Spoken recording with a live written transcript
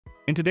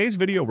In today's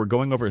video, we're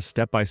going over a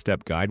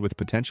step-by-step guide with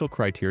potential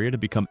criteria to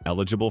become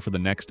eligible for the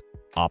next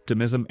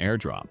Optimism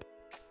Airdrop.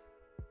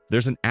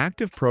 There's an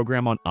active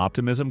program on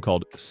Optimism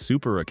called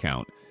Super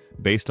Account,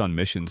 based on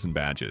missions and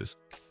badges.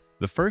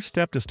 The first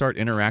step to start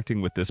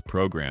interacting with this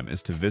program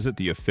is to visit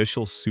the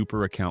official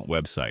Super Account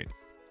website.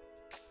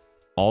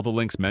 All the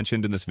links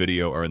mentioned in this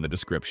video are in the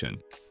description.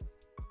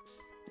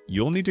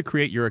 You'll need to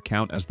create your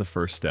account as the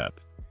first step.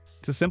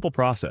 It's a simple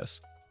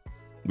process.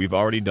 We've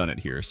already done it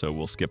here, so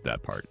we'll skip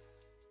that part.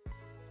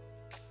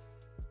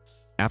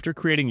 After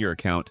creating your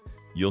account,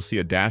 you'll see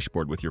a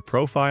dashboard with your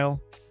profile,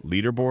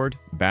 leaderboard,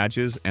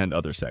 badges, and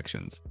other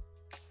sections.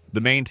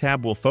 The main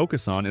tab we'll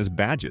focus on is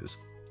Badges.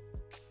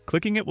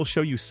 Clicking it will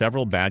show you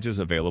several badges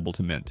available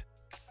to mint.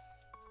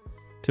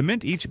 To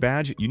mint each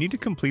badge, you need to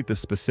complete the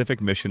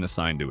specific mission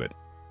assigned to it.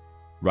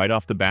 Right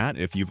off the bat,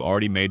 if you've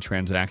already made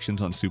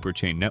transactions on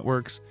Superchain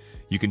networks,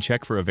 you can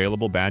check for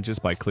available badges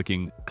by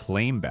clicking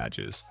Claim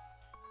Badges.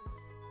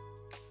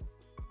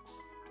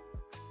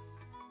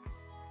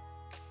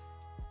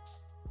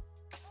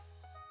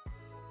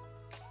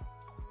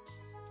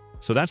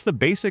 So that's the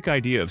basic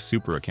idea of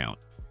Super Account.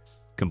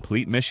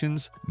 Complete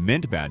missions,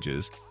 mint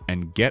badges,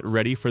 and get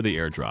ready for the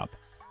airdrop.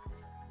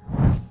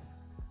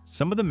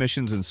 Some of the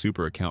missions in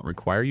Super Account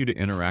require you to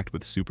interact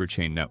with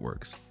Superchain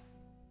networks.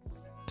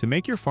 To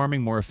make your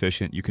farming more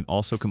efficient, you can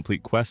also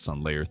complete quests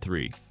on Layer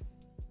 3.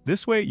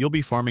 This way, you'll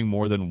be farming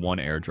more than one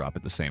airdrop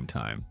at the same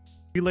time.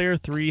 Layer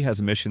 3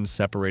 has missions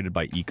separated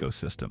by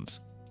ecosystems.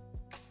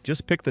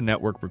 Just pick the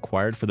network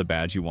required for the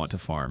badge you want to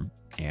farm,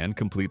 and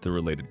complete the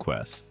related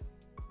quests.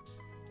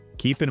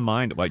 Keep in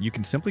mind that you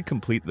can simply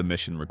complete the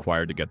mission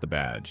required to get the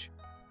badge.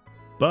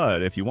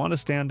 But if you want to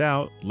stand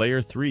out,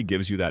 Layer 3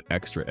 gives you that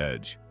extra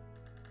edge.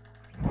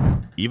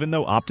 Even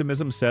though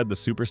Optimism said the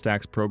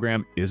Superstax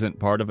program isn't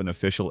part of an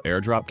official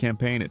airdrop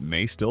campaign, it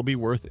may still be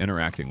worth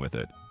interacting with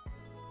it.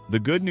 The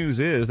good news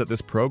is that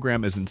this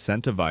program is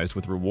incentivized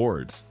with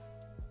rewards.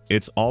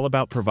 It's all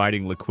about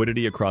providing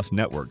liquidity across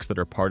networks that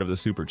are part of the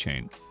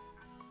Superchain.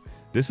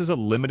 This is a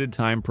limited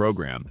time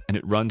program, and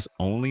it runs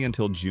only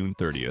until June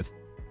 30th,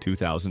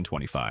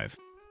 2025.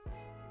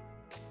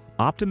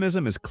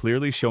 Optimism is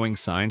clearly showing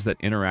signs that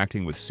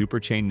interacting with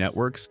Superchain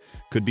networks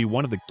could be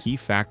one of the key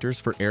factors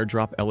for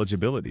airdrop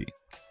eligibility.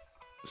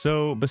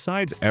 So,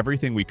 besides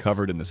everything we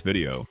covered in this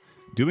video,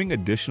 doing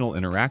additional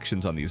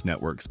interactions on these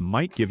networks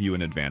might give you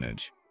an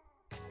advantage.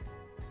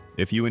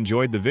 If you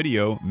enjoyed the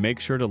video, make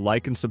sure to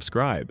like and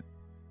subscribe.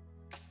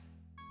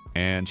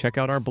 And check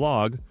out our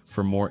blog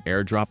for more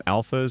airdrop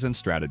alphas and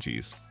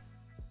strategies.